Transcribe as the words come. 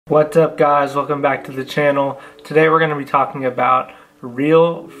What's up guys, welcome back to the channel. Today we're going to be talking about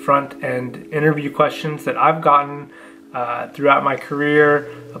real front-end interview questions that I've gotten throughout my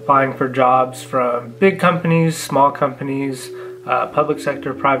career, applying for jobs from big companies, small companies, public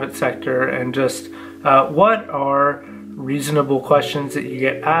sector, private sector, and just what are reasonable questions that you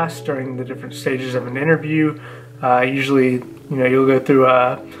get asked during the different stages of an interview. Usually, you'll go through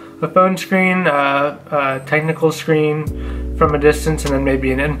a phone screen, a technical screen from a distance, and then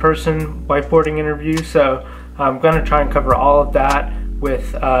maybe an in-person whiteboarding interview. So I'm going to try and cover all of that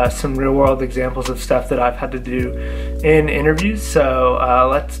with some real-world examples of stuff that I've had to do in interviews. So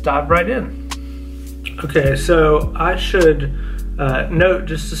let's dive right in. Okay, so I should note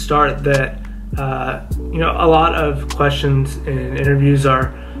just to start that a lot of questions in interviews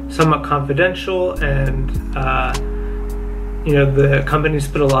are somewhat confidential, and the companies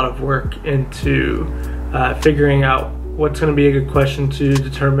put a lot of work into figuring out what's going to be a good question to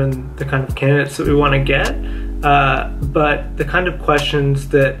determine the kind of candidates that we want to get. But the kind of questions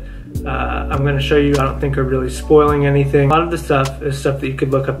that I'm going to show you I don't think are really spoiling anything. A lot of the stuff is stuff that you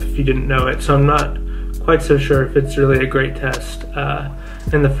could look up if you didn't know it, so I'm not quite so sure if it's really a great test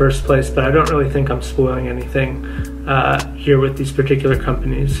in the first place, but I don't really think I'm spoiling anything here with these particular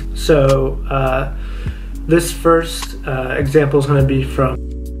companies. So this first example is going to be from,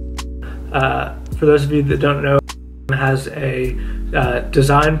 for those of you that don't know, has a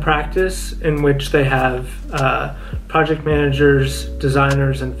design practice in which they have project managers,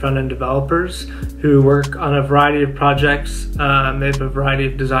 designers, and front-end developers who work on a variety of projects. They have a variety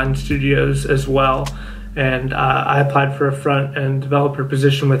of design studios as well, and I applied for a front-end developer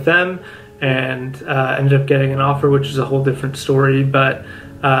position with them and ended up getting an offer, which is a whole different story. But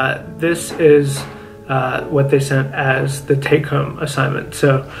this is what they sent as the take-home assignment.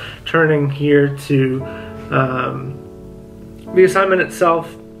 So turning here to the assignment itself.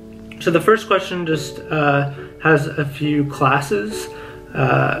 So the first question just has a few classes,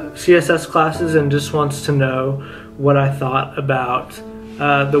 CSS classes, and just wants to know what I thought about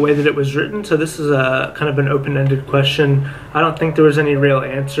the way that it was written. So this is a kind of an open-ended question. I don't think there was any real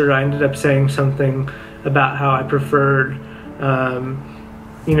answer. I ended up saying something about how I preferred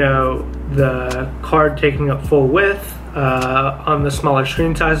the card taking up full width on the smaller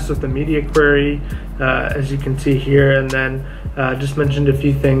screen sizes with the media query, as you can see here, and then just mentioned a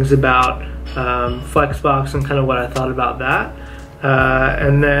few things about Flexbox and kind of what I thought about that.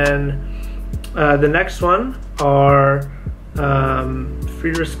 And then the next one are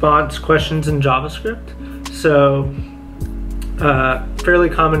free response questions in JavaScript. So fairly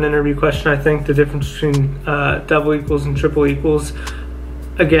common interview question, I think. The difference between double equals and triple equals.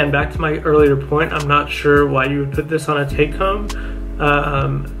 Again, back to my earlier point, I'm not sure why you would put this on a take-home.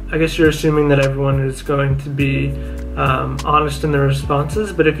 I guess you're assuming that everyone is going to be honest in their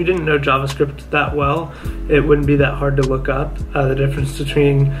responses, but if you didn't know JavaScript that well, it wouldn't be that hard to look up the difference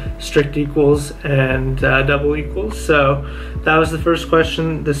between strict equals and double equals. So that was the first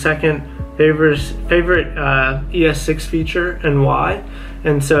question. The second, favorite ES6 feature and why.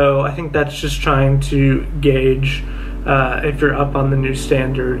 And so I think that's just trying to gauge if you're up on the new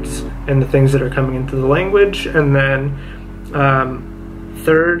standards and the things that are coming into the language. And then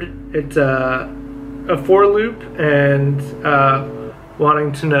third, it's a for loop and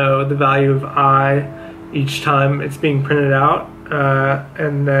wanting to know the value of I each time it's being printed out.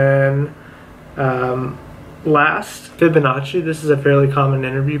 And then last, Fibonacci. This is a fairly common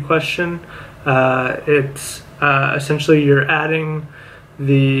interview question. It's essentially you're adding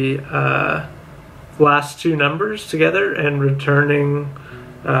the last two numbers together and returning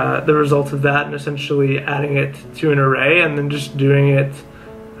the result of that, and essentially adding it to an array and then just doing it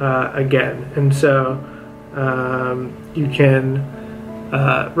again. And so you can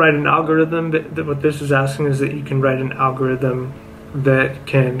write an algorithm. What this is asking is that you can write an algorithm that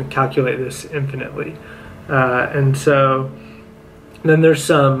can calculate this infinitely. And so then there's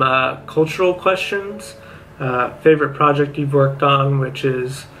some cultural questions. Favorite project you've worked on, which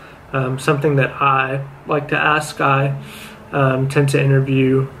is something that I like to ask. I tend to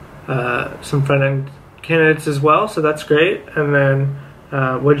interview some front-end candidates as well, so that's great. And then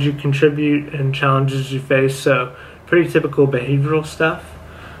what did you contribute and challenges you face? So pretty typical behavioral stuff.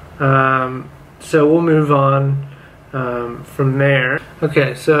 So we'll move on from there.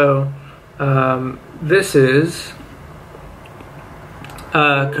 Okay, so this is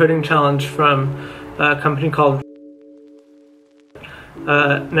a coding challenge from a company called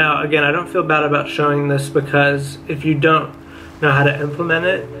now again, I don't feel bad about showing this, because if you don't know how to implement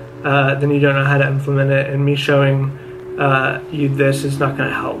it, then you don't know how to implement it, and me showing you this is not going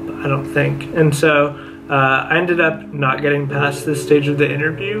to help, I don't think. And so I ended up not getting past this stage of the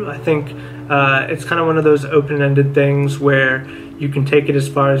interview. I think it's kind of one of those open-ended things where you can take it as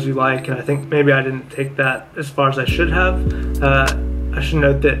far as you like, and I think maybe I didn't take that as far as I should have. I should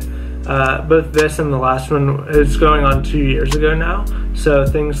note that both this and the last one is going on 2 years ago now, so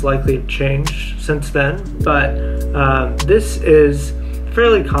things likely have changed since then. But this is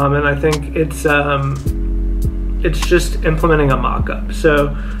fairly common. I think it's just implementing a mock-up.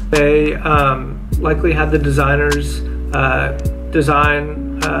 So they likely had the designers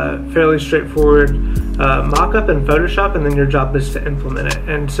design fairly straightforward mock-up in Photoshop, and then your job is to implement it.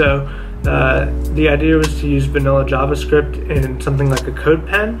 And so the idea was to use vanilla JavaScript in something like a code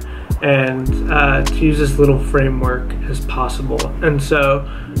pen, and to use as little framework as possible. And so,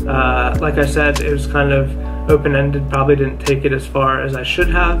 like I said, it was kind of open-ended, probably didn't take it as far as I should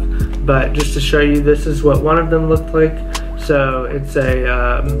have, but just to show you, this is what one of them looked like. So it's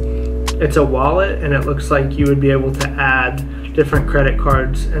a wallet, and it looks like you would be able to add different credit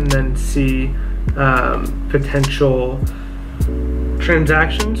cards and then see potential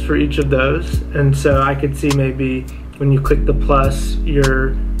transactions for each of those. And so I could see maybe when you click the plus,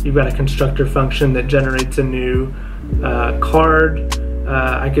 you've got a constructor function that generates a new card.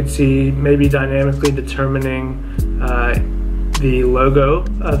 I could see maybe dynamically determining the logo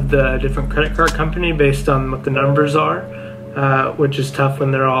of the different credit card company based on what the numbers are, which is tough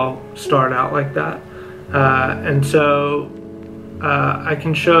when they're all starred out like that. And so I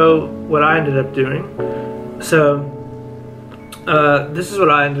can show what I ended up doing. So this is what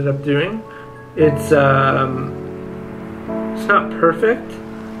I ended up doing. It's not perfect.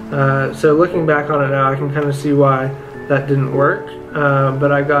 So looking back on it now, I can kind of see why that didn't work.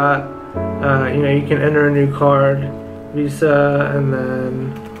 But I got, you can enter a new card, Visa, and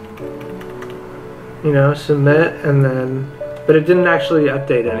then, submit, and then, but it didn't actually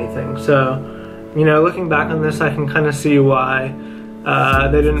update anything. So, looking back on this, I can kind of see why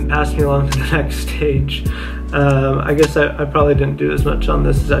they didn't pass me along to the next stage. I guess I probably didn't do as much on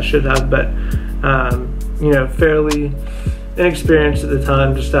this as I should have, but, fairly inexperienced at the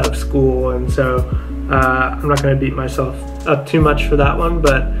time, just out of school, and so I'm not going to beat myself up too much for that one,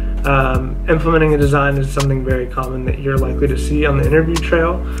 but implementing a design is something very common that you're likely to see on the interview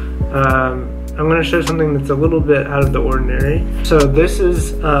trail. I'm going to show something that's a little bit out of the ordinary. So this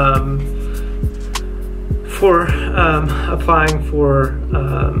is for applying for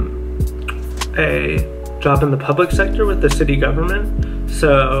a job in the public sector with the city government.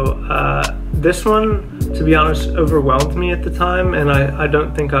 So this one, to be honest, overwhelmed me at the time, and I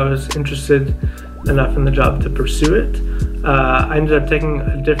don't think I was interested enough in the job to pursue it. I ended up taking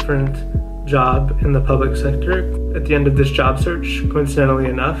a different job in the public sector at the end of this job search, coincidentally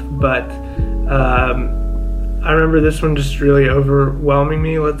enough, but I remember this one just really overwhelming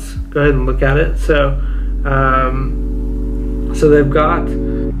me. Let's go ahead and look at it. So they've got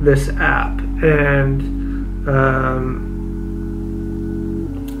this app, and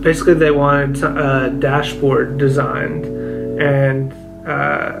basically they wanted a dashboard designed, and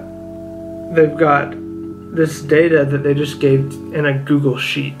they've got this data that they just gave in a Google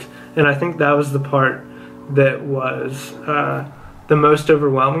Sheet. And I think that was the part that was the most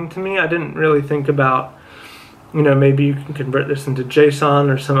overwhelming to me. I didn't really think about, maybe you can convert this into JSON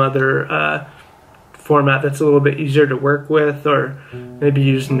or some other format that's a little bit easier to work with, or maybe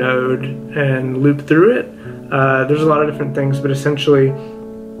use Node and loop through it. There's a lot of different things, but essentially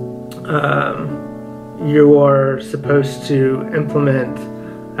you are supposed to implement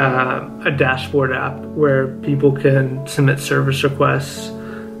a dashboard app where people can submit service requests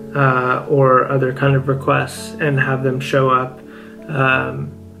or other kind of requests and have them show up,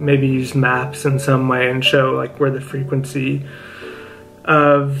 maybe use maps in some way and show like where the frequency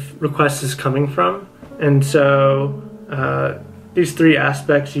of requests is coming from. And so these three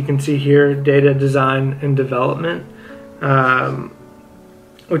aspects you can see here: data, design, and development,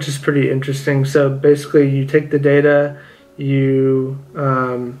 which is pretty interesting. So basically you take the data, you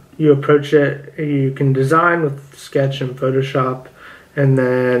approach it, you can design with Sketch and Photoshop, and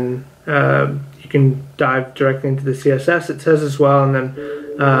then you can dive directly into the CSS, it says as well, and then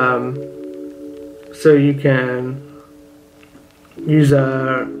so you can use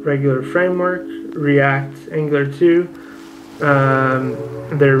a regular framework, React, Angular 2.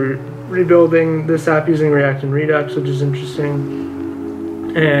 They're rebuilding this app using React and Redux, which is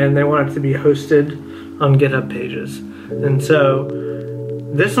interesting, and they want it to be hosted on GitHub pages. And so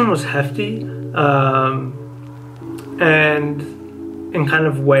this one was hefty, and in kind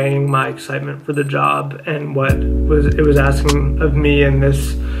of weighing my excitement for the job and what it was asking of me in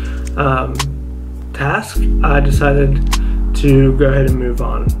this task, I decided to go ahead and move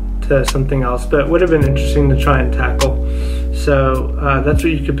on to to something else, but would have been interesting to try and tackle. So that's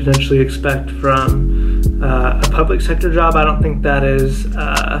what you could potentially expect from a public sector job. I don't think that is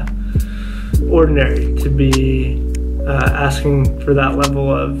ordinary to be asking for that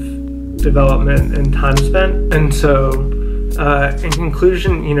level of development and time spent. And so in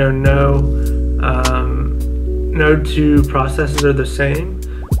conclusion, you know, no two processes are the same,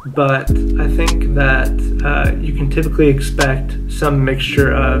 but I think that you can typically expect some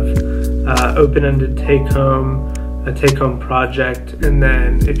mixture of open-ended a take-home project, and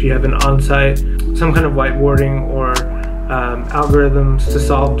then if you have an on-site, some kind of whiteboarding or algorithms to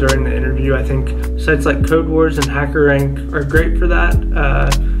solve during the interview. I think sites like CodeWars and HackerRank are great for that.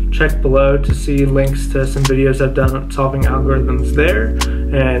 Check below to see links to some videos I've done solving algorithms there.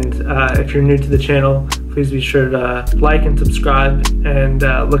 And if you're new to the channel, please be sure to like and subscribe, and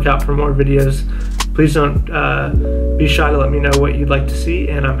look out for more videos. Please don't be shy to let me know what you'd like to see,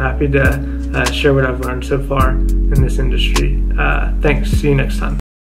 and I'm happy to share what I've learned so far in this industry. Thanks. See you next time.